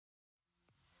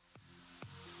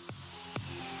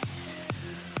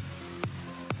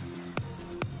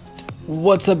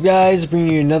What's up, guys?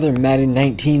 Bringing you another Madden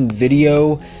 19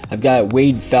 video. I've got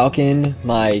Wade Falcon,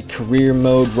 my career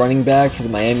mode running back for the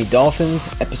Miami Dolphins,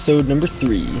 episode number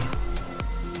 3.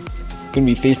 Gonna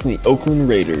be facing the Oakland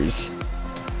Raiders.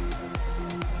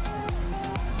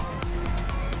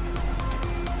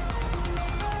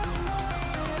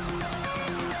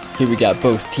 Here we got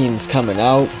both teams coming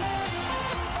out.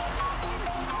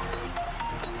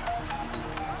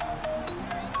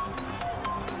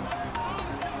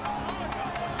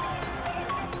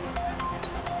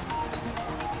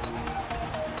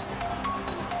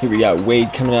 Here we got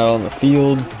Wade coming out on the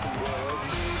field.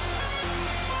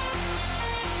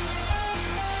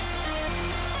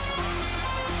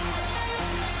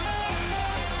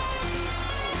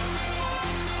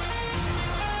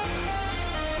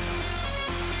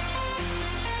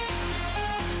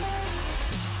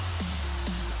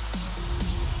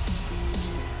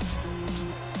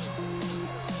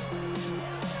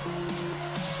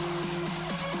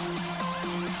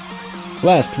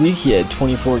 Last week he had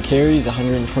 24 carries,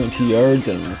 122 yards,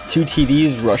 and 2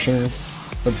 TDs rushing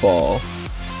the ball.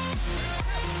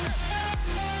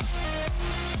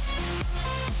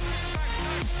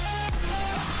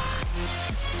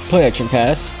 Play action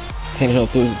pass. Tannehill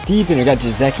throws it deep, and it got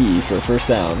Jazeki for a first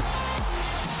down.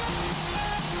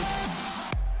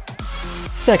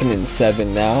 2nd and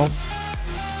 7 now.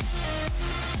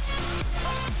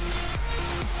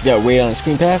 Got Wade on a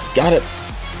screen pass. Got it.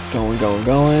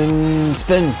 Going.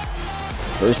 Spin.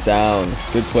 First down.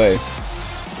 Good play.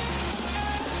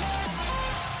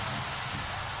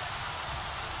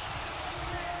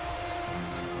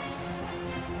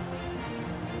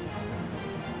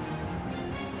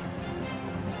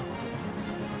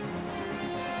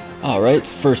 Alright,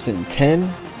 it's 1st and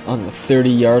 10 on the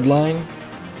 30-yard line.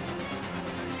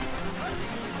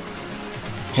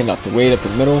 Hand off to Wade up the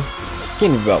middle.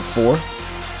 Gain of about 4.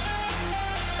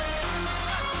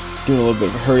 Doing a little bit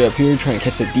of a hurry up here, trying to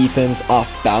catch the defense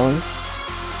off balance.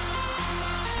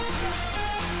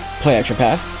 Play action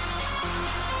pass.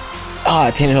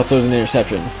 Tannehill throws an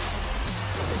interception.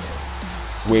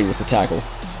 Wade with the tackle.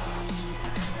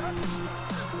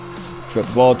 Got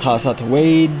the ball, toss out to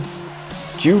Wade.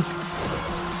 Juke.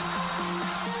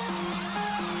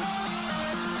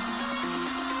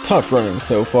 Tough running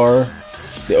so far.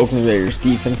 The Oakland Raiders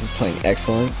defense is playing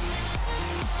excellent.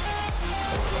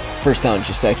 First down,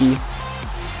 Jazeki.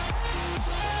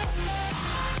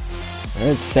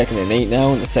 Alright, 2nd and 8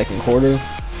 now in the second quarter.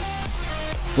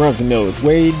 Run up the middle with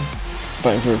Wade.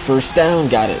 Fighting for a first down.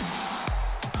 Got it.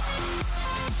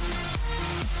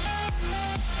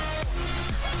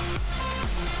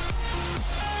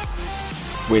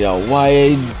 Wade out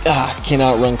wide.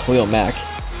 Cannot run Khalil Mack.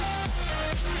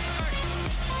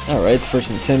 Alright, it's 1st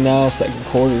and 10 now. Second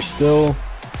quarter still.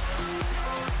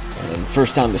 And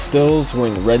first down to Stills. We're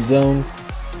in the red zone.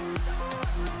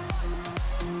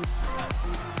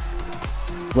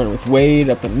 Run with Wade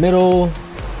up the middle.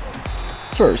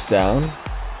 First down.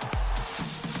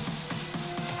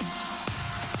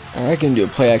 Alright, gonna do a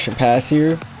play action pass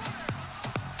here.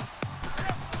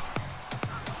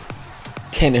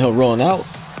 Tannehill rolling out.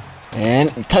 And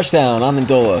touchdown,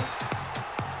 Amendola.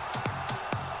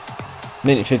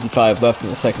 Minute 55 left in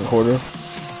the second quarter.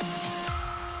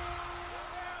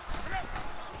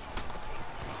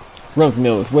 Run up the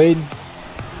middle with Wade.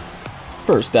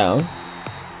 First down.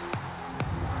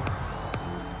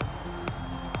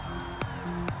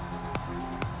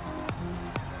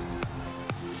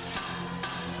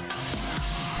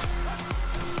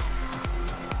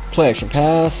 Play action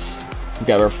pass. We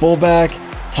got our fullback.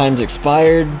 Time's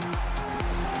expired.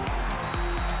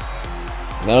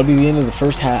 And that'll be the end of the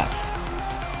first half.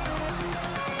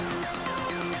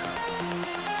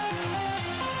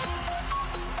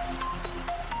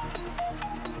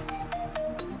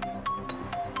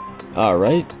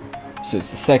 Alright, so it's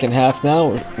the second half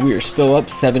now. We are still up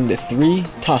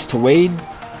 7-3. Toss to Wade.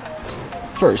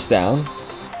 First down.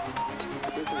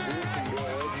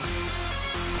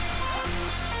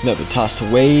 Another toss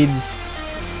to Wade.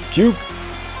 Juke.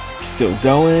 Still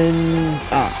going.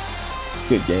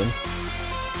 Good game.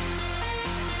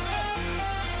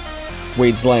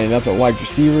 Wade's lining up at wide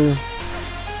receiver.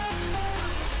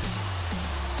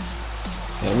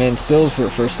 Got a man Stills for a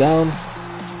first down.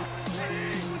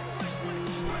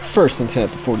 1st and 10 at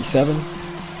the 47.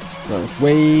 Run with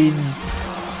Wade.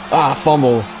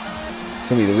 Fumble. It's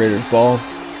going to be the Raiders' ball.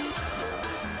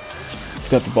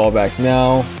 Got the ball back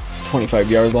now.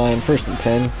 25-yard line. 1st and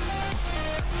 10.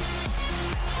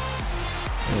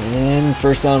 And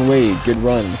first down, Wade. Good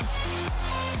run.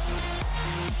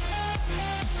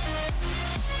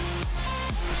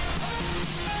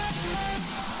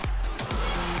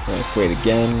 With Wade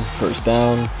again, first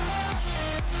down.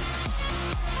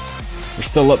 We're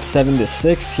still up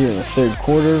 7-6 here in the third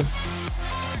quarter.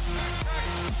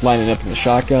 Lining up in the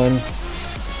shotgun.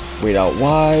 Wade out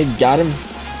wide, got him.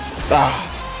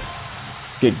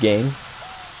 Good game.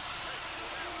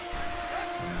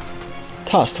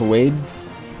 Toss to Wade.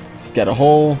 He's got a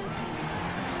hole.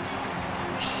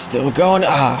 Still going.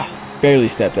 Barely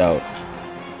stepped out.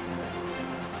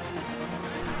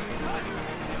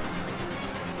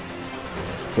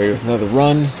 Wade with another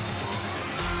run.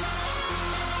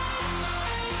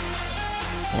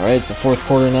 Alright, it's the fourth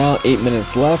quarter now. 8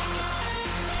 minutes left.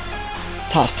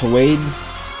 Toss to Wade.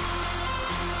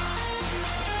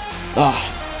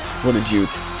 What a juke.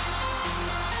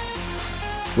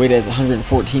 Wade has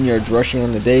 114 yards rushing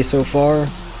on the day so far.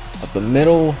 Up the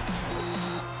middle.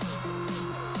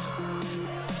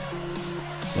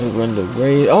 Another run to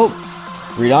Wade.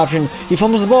 Read option. He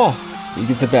fumbles the ball. He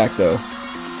gets it back though.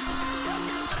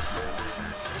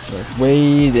 With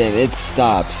Wade, and it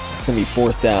stopped. It's going to be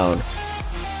fourth down.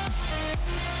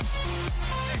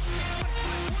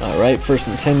 Alright, 1st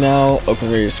and 10 now.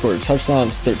 Oakland Raiders scored a touchdown.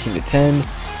 It's 13-10.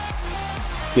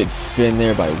 Good spin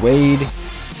there by Wade.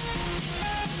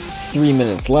 3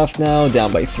 minutes left now.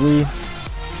 Down by 3.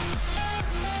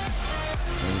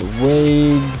 And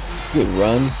Wade. Good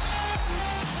run.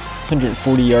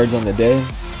 140 yards on the day.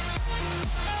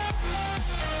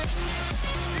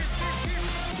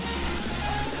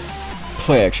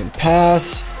 Play action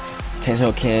pass.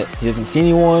 Tannehill he doesn't see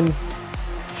anyone.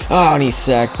 And he's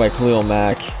sacked by Khalil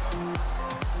Mack.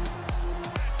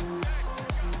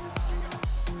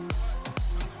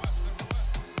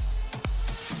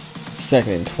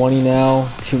 Second and 20 now.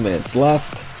 2 minutes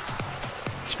left.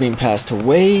 Screen pass to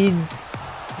Wade.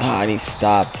 And he's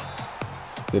stopped.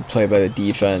 Good play by the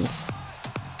defense.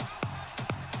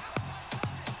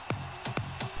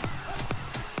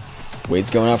 Wade's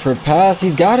going out for a pass.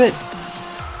 He's got it.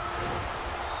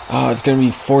 It's going to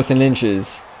be 4th and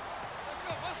inches.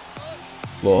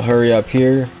 We'll hurry up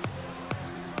here.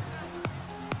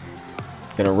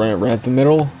 Gonna run it right up the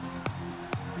middle.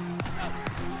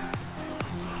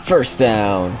 First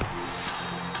down.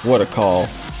 What a call.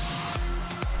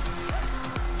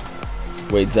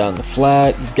 Wade's out in the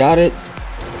flat. He's got it.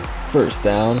 First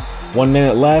down. 1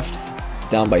 minute left.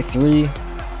 Down by 3.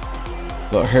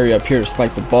 We'll hurry up here to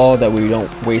spike the ball that we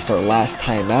don't waste our last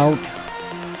timeout.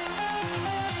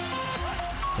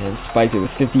 And spiked it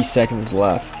with 50 seconds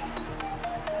left.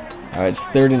 Alright, it's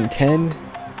 3rd and 10.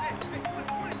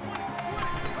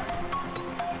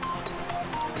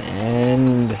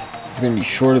 And it's going to be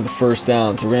short of the first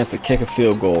down, so we're going to have to kick a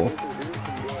field goal.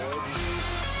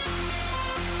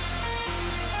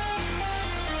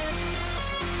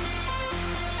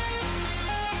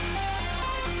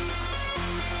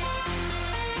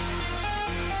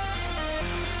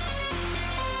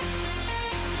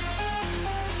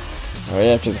 Alright,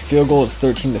 after the field goal, it's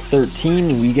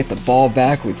 13-13, and we get the ball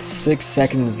back with 6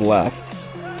 seconds left.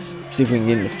 See if we can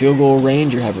get into field goal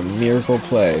range or have a miracle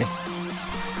play.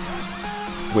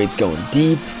 Wade's going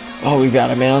deep. We've got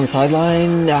a man on the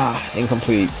sideline.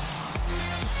 Incomplete.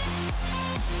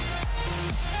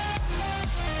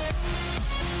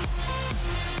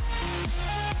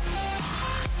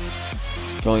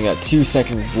 We've only got 2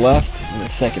 seconds left in the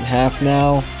second half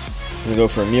now. I'm going to go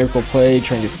for a miracle play,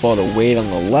 trying to get the ball to Wade on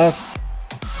the left.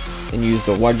 And use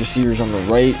the wide receivers on the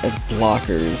right as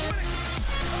blockers.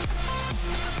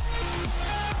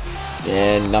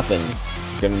 And nothing.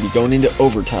 We're going to be going into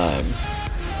overtime.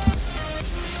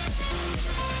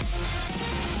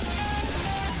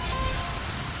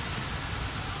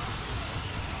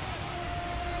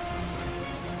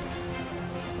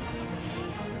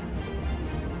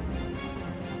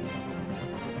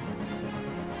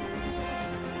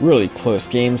 Really close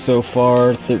game so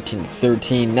far,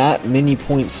 13-13. Not many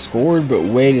points scored, but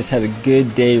Wade has had a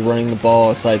good day running the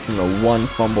ball aside from the one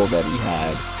fumble that he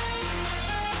had.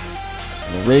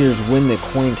 And the Raiders win the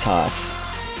coin toss,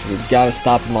 so we've got to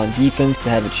stop them on defense to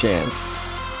have a chance.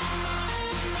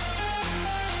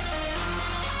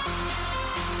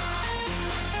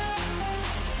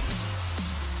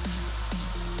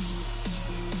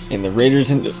 And the Raiders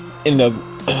end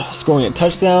up scoring a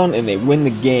touchdown, and they win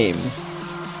the game.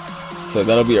 So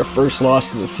that'll be our first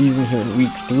loss of the season here in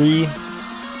week 3.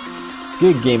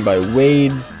 Good game by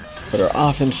Wade, but our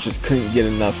offense just couldn't get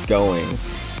enough going.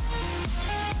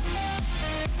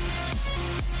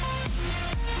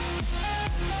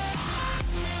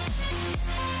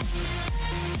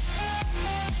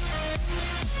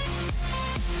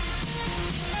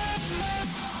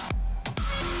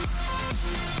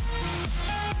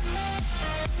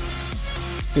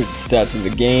 Here's the stats of the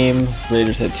game.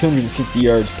 Raiders had 250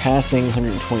 yards passing,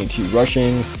 122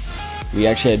 rushing. We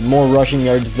actually had more rushing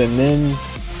yards than them,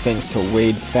 thanks to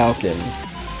Wade Falcon.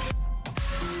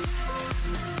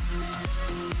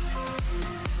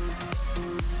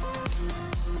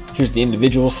 Here's the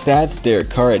individual stats. Derek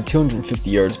Carr had 250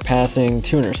 yards passing,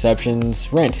 2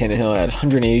 interceptions. Ryan Tannehill had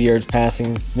 180 yards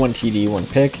passing, 1 TD, 1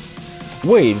 pick.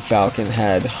 Wade Falcon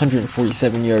had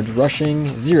 147 yards rushing,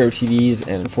 0 TDs,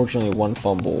 and unfortunately 1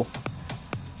 fumble,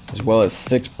 as well as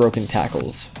 6 broken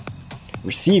tackles.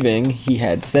 Receiving, he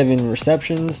had 7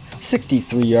 receptions,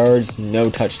 63 yards,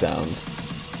 no touchdowns.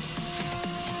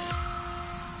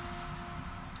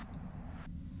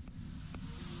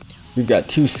 We've got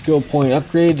 2 skill point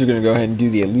upgrades. We're going to go ahead and do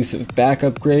the elusive back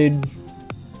upgrade.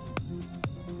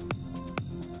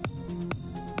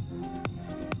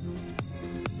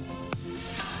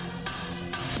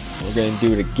 We're going to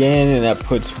do it again, and that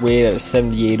puts Wade at a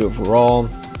 78 overall.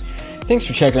 Thanks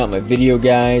for checking out my video,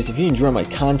 guys. If you enjoy my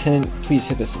content, please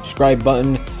hit the subscribe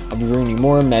button. I'll be bringing you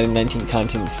more Madden 19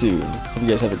 content soon. Hope you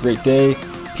guys have a great day.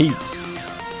 Peace.